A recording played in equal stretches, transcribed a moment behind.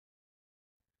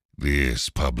This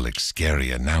public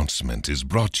scary announcement is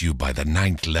brought to you by the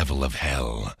 9th level of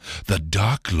hell, the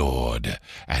Dark Lord,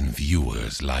 and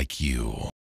viewers like you.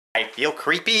 I feel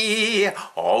creepy,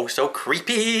 oh so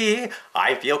creepy.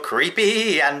 I feel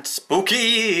creepy and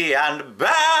spooky and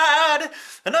bad.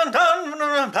 Oh,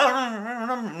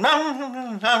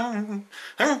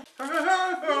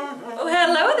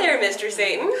 hello there, Mr.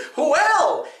 Satan.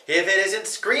 Well, if it isn't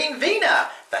Screamvina,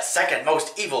 the second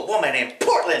most evil woman in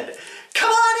Portland. Come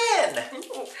on in.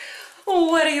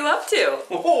 What are you up to?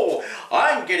 Oh,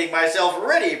 I'm getting myself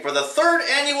ready for the 3rd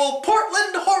annual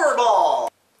Portland Horror Ball.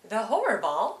 The horror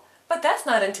ball? But that's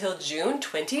not until June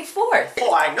 24th.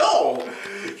 Oh, I know.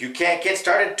 You can't get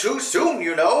started too soon,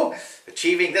 you know.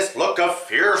 Achieving this look of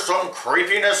fearsome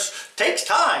creepiness takes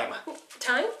time.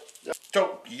 Time?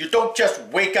 So you don't just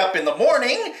wake up in the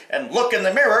morning and look in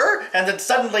the mirror and then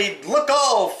suddenly look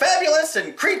all fabulous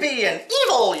and creepy and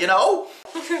evil, you know?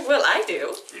 Well, I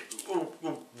do.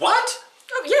 What?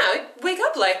 Oh, yeah, I wake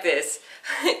up like this.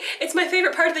 It's my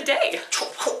favorite part of the day.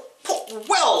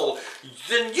 Well,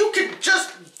 then you can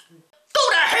just go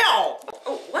to hell!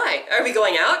 Oh, why? Are we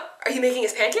going out? Are you making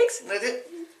us pancakes?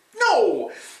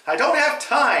 No, I don't have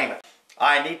time.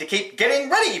 I need to keep getting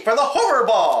ready for the horror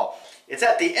ball. It's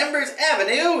at the Embers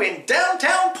Avenue in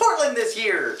downtown Portland this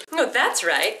year. No, that's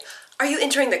right. Are you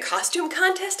entering the costume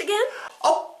contest again?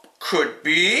 Oh, could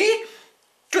be.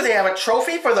 Do they have a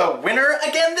trophy for the winner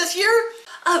again this year?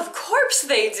 Of course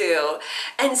they do.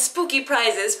 And spooky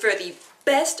prizes for the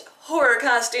best horror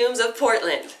costumes of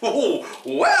Portland. Oh,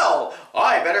 well,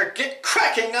 I better get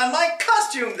cracking on my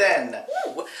costume then.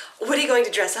 Ooh, what are you going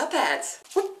to dress up as?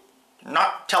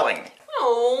 Not telling.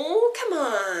 Oh, come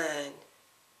on.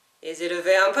 Is it a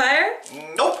vampire?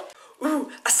 Nope.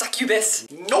 Ooh, a succubus.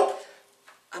 Nope.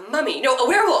 A mummy. No, a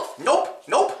werewolf. Nope.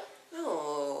 Nope.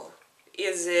 Oh,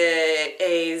 is it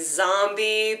a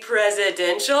zombie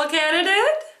presidential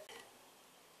candidate?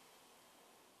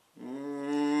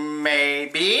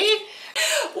 Maybe.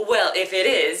 Well, if it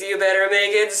is, you better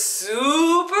make it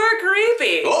super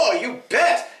creepy. Oh, you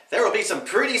bet. There will be some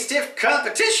pretty stiff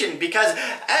competition because,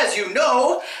 as you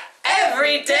know,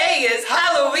 every day is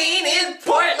Halloween in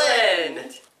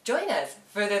Portland. Join us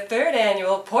for the 3rd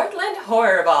annual Portland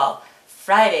Horror Ball,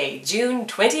 Friday, June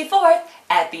 24th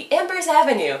at the Embers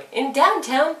Avenue in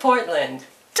downtown Portland.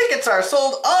 Tickets are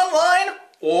sold online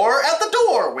or at the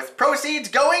door, with proceeds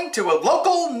going to a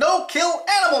local no-kill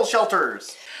animal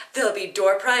shelters. There'll be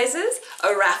door prizes,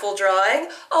 a raffle drawing,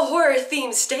 a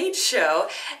horror-themed stage show,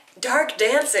 dark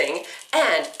dancing,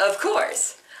 and, of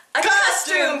course, a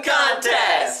costume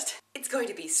contest! It's going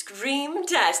to be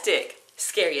scream-tastic.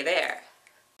 Scare you there.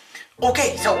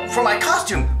 Okay, so for my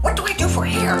costume, what do I do for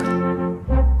hair?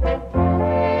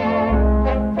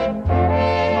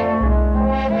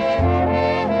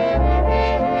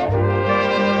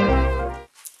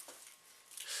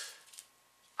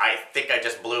 I think I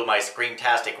just blew my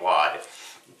screamtastic wad.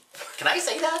 Can I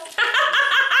say that?